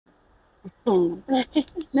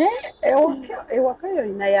Ne ewaka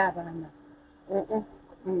yolina y'abaana.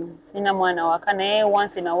 Sina mwana waka naye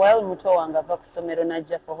once in a while muto wange ava ku ssomero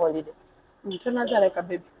najja for holiday. Tonazaala ka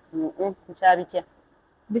baby. Nkyabitya.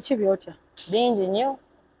 Biki byotya? Bingi nnyo.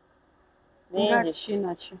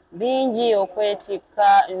 Bingi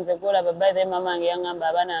okwetikka nze gwolaba by the mama wange yaŋŋamba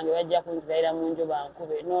abaana bange bajja kunzirayira mu nju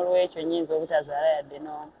bankube n'olwekyo nnyinza obutazaala yadde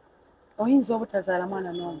n'omu. Oyinza obutazaala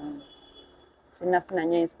mwana n'omu. Sinafuna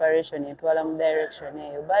nnyo inspiration etwala mu direction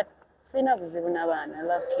eyo but sina buzibu n'abaana. I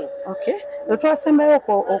love kids. Okay. Otwasembayo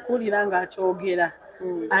okuwulira ng'akyogera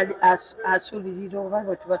asulirira oba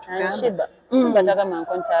bwe tuba tugamba. Shiba tagama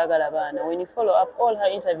nko ntayagala abaana. When you follow up all her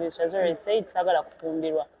interviews she has already said sagala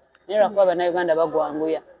kufumbirwa. Naye lwakuba bannayuganda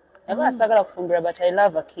bagwanguya. Aba sagala kufumbirwa but I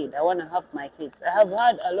love a kid. I want to have my kids. I have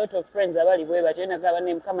had a lot of friends abali bwe batyo naga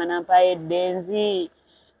bane mukama nampayo eddenzi.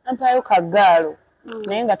 Nampayo kaggaalo.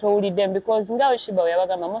 Naye nga towuliddemu because nga Shiba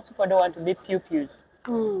yabagamba most people don't want to be pupils.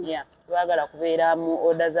 Yeah. Baagala kubeera mu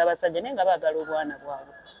oda z'abasajja naye nga baagala obwana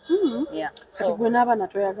bwabwe. Yeah. Kati gwe n'abaana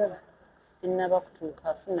toyagala? Sinnaba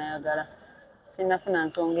kutuuka, sinnayagala. Sinnafuna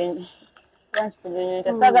nsonga enyi.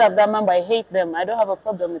 Sagala kugamba I hate them. I don't have a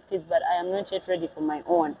problem with kids but I am not yet ready for my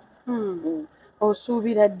own.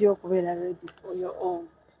 Osuubira ddi okubeera ready for your own?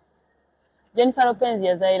 Jennifer Lopez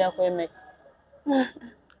yazaalirako Emeka.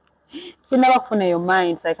 Sinnaba kufuna your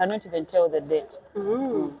mind so I cannot even tell the date.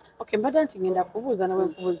 Okay, mbadde nti ngenda kubuuza nawe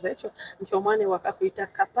nkubuuza ekyo nti omwana ewaka kuyita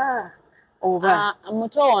Kapa oba?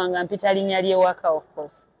 Muto wange ampita linnya ly'ewaka of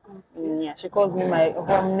course. Yeah, she calls me my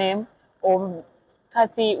home name or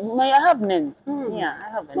Kathy. I have names. Yeah,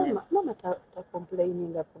 I have a name. Mama ta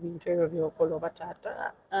complaininga ku bintu ebyo by'okola oba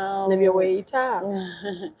taata ne bye weeyita?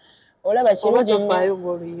 Olaba kirungi tofaayo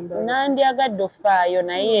ng'oluyimba. Nandyagadde ofaayo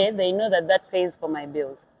naye they know that pays for my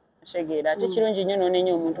bills. Shegeera ate kirungi nnyo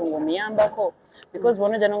n'onenya omuntu ng'omuyambako because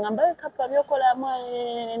bw'onojja n'ongamba Kapa by'okolamu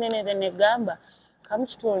negamba kamu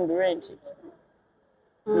kitundu rent.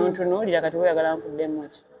 Nontunuulira kati oyagala nkuddemu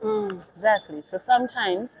ki. Exactly. So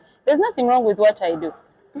sometimes there's nothing wrong with what I do.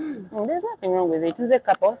 There's nothing wrong with it. Nze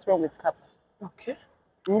Kapa, what's wrong with Kapa? Okay.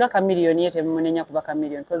 Nga chameleon ye temunenya kuba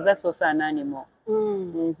chameleon because that's also an animal.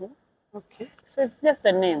 Okay. So it's just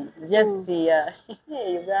a name. Just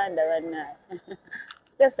Uganda bannaye.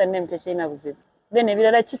 Just a name tekirina buzibu. Then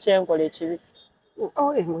ebirala kiki enkola ekibi?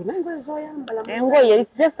 Engoye,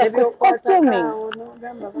 it's just a costuming.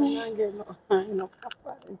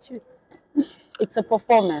 It's a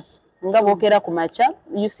performance. Nga bwokera ku macha,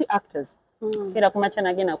 you see actors. Kera ku macha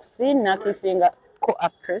nagenda ku scene nakisinga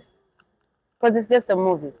co-actress. Because it's just a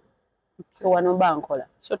movie. So wanomba nkola.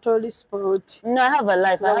 So totally spoiled. No, I have a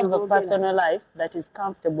life. I have a personal life that is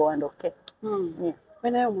comfortable and okay. Yeah.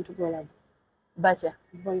 When I want to go lab. Bacha.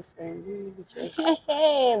 Boyfriend.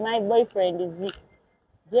 Hey, my boyfriend is Zeke.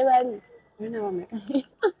 Jebali. When I want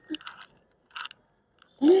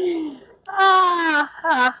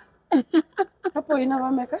Kapo ina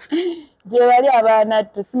bameka? Jebali abaana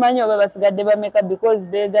tusimanyi oba basigadde bameka because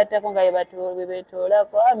beegattako nga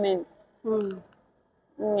bebetoolako. Amen.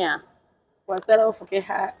 Yeah. Wasala ofuke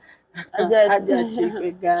ajachi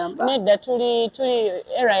kwegamba. Nedda tuli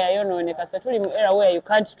era yayonooneka so tuli mu era where you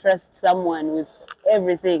can't trust someone with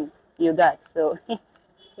everything you got. So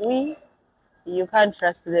you can't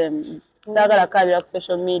trust them. Sagala kabira ku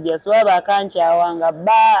social media so aba akankyawanga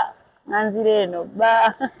ba nanzire eno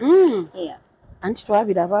ba. Yeah. Anti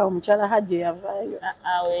twabiraba omukyala Hajji yavaayo.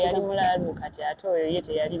 Awe yali mulalu kati ate oyo ye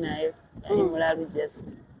teyali nayo. Yali mulalu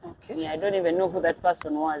just. Okay. Yeah, I don't even know who that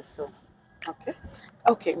person was so. Okay.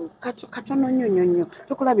 Okay. Katono nnyo.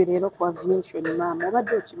 Tukulabira leero ku aviation mama.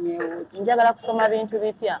 Obadde okimyewo. Njagala kusoma bintu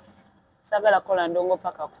bipya. Sagala kola ndongo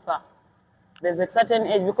paka kufa. There's a certain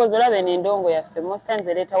age because olaba endongo yaffe most times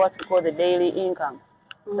they later what we call the daily income.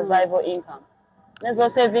 Survival income. Nezo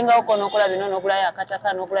savinga okono kola bino nokulayo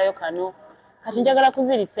akataka nokulayo kano. Kati njagala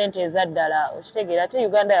kuziri sente ezaddala okitegeera ate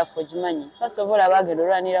Uganda yaffe ogimanyi. First of all abagenda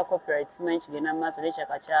olwanira copyright simanyi kigenda maaso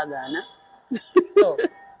n'ekyaka kyagaana. So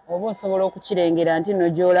oba osobola okukirengera nti no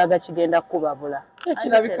gy'olaga kigenda kubabula.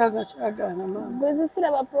 Kirabika nga kyagaana mama. Bwe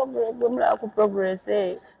zisiraba progress bwe mulaba ku progress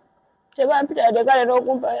tebampita yadde kale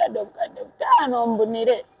n'okumpa yadde obukadde butaano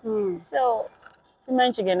mbunire. So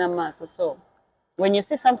simanyi kigenda maaso. So when you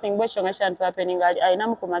see something bwekyo nga kyantw happening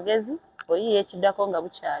alinamu ku magezi oyiye ekiddako nga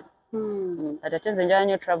bukyali. Kati ate nze njagala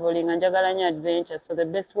nnyo traveling njagala nnyo adventure so the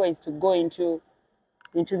best way is to go into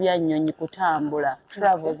Byanyonyi kutambula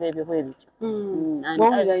travels ebyo bwe bityo.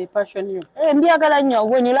 Mbyagala nnyo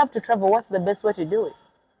when you love to travel what's the best way to do it?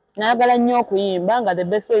 Nayagala nnyo okuyimba nga the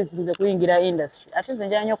best way is nze kuyingira industry ate nze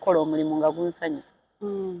njagala nnyo okukola omulimu nga gunsanyusa.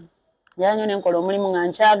 Njagala nnyo nenkola omulimu nga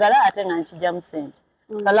nkyagala ate nga nkijjamu ssente.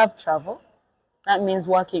 So I love travel. That means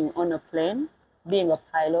working on a plane, being a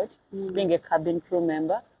pilot, being a cabin crew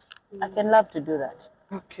member. I can love to do that.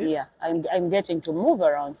 Okay. Yeah, I'm getting to move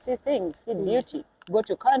around, see things, see beauty, go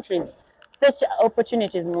to countries, such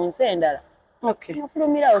opportunities mu nsi endala. Okay.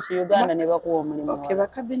 Nafulumirawo ki Uganda ne bakuwa omulimu Okay, wala. ba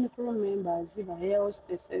cabin crew members, ba air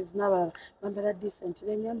hostesses, n'aba bambala decent.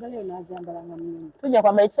 Emyambalo yo n'agyambala nga mnyumba. Tujja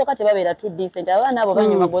kwambala ekisooka tebabeera too decent. Abaana abo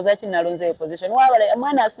banyuma goza ki nalonzeeyo position. Wabala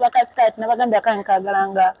mwana asiba ka skirt nabagambye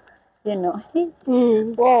akankagalanga, you know.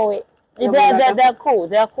 Wowe. They're cool.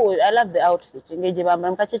 They're cool. I love the outfit. Engage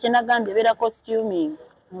bambala mukakye nagambye beera costuming.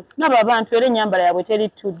 Nabo abantu era ennyambala yaabwe teri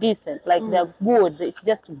too decent. Like they're good. It's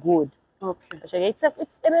just good. Okay. It's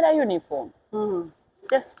a better uniform.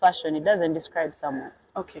 Just fashion. It doesn't describe someone.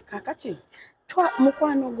 Okay, kakati.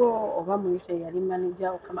 Mukwano go oba muyite yali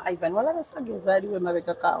manager kama Ivan wala basage zaaliwe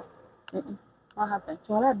mabega kawo. What happened?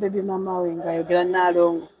 Twala baby mama we ngayogera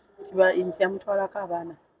nalongo. Kiba intya mutwalako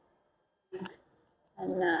abaana.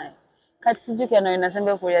 Naye. Kati sijjukira nawe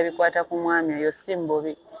nasembe kulya bikwata ku mwami oyo si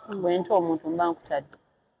mbobi. Bwe nti omuntu mba nkutadde.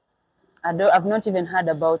 I've not even heard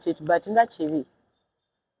about it, but nga kibi.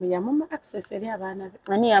 Yamuma access eri abaana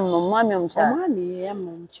be. Ani yamma omwami omukyala? Omwami ye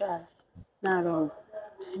yamma omukyala. Nalongo.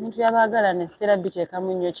 Ebintu byabaagala ne sitera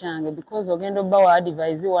biteekamu nnyo kyange because ogenda obba wa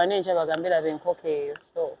advise wane enkya bagambira benkoko eyo.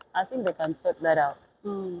 So I think they can sort that out.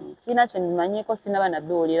 Sina kye mmanyiiko sinaba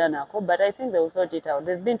nabiwulira nako, but I think they will sort it out.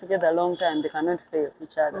 They've been together a long time. They cannot fail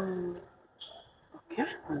each other. Okay.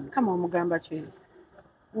 Kama omugamba ki?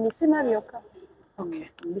 Mbisima byokka. Okay.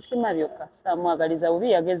 Mbisima byokka. Samwagaliza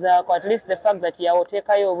bubi yagezaako. At least the fact that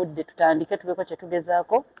yawoteekayo obudde tutandike tubeko kye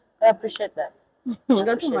tugezaako. I appreciate that.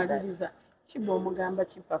 Nga tumaliriza. Kiba omugamba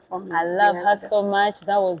ki performance. I love her so much.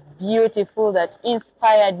 That was beautiful. That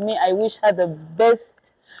inspired me. I wish her the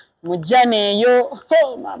best. Mujane yo.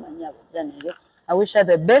 Oh, mama nyabo. Mujane yo. I wish her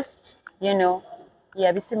the best. You know.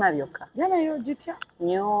 Yeah, bisima byokka. Jana yo jitya.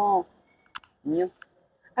 Nyo.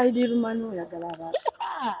 Ideal man oyagala abantu.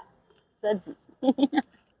 That's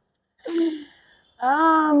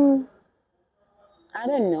I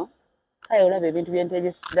don't know. Kale olaba ebintu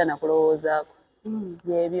byentegesidda nakulowoozaako.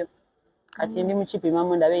 Byebyo. Kati ndi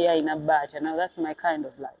mukipimamu ndabe ye alina bbaatya. Now that's my kind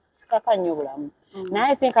of life. Sikaka nnyo bulamu.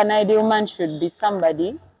 Now I think an ideal man should be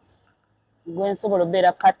somebody gwe nsobola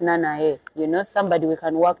obeera partner naye. You know, somebody we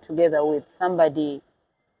can work together with. Somebody,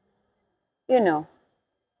 you know,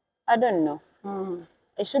 I don't know.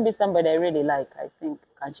 It should be somebody I really like, I think.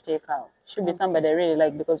 Can't take out. It should be somebody I really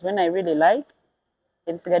like because when I really like,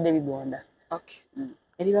 ebisigadde bigonda. Okay.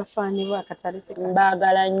 Eri bafaanibwa akatale tekati.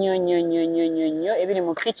 Mbaagala nnyo ebiri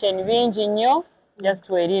mu kitchen bingi nnyo. Just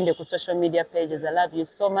weerinde ku social media pages. I love you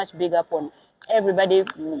so much. Big up on everybody.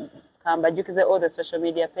 Kambajukize all the social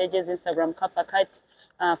media pages. Instagram Kapa Cat,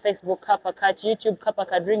 Facebook Kapa Cat, YouTube Kapa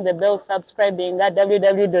Cat. Ring the bell, subscribing at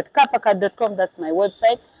www.kapacat.com. That's my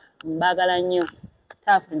website. Mbaagala nnyo.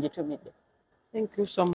 Taafu njitumidde. Thank you so much.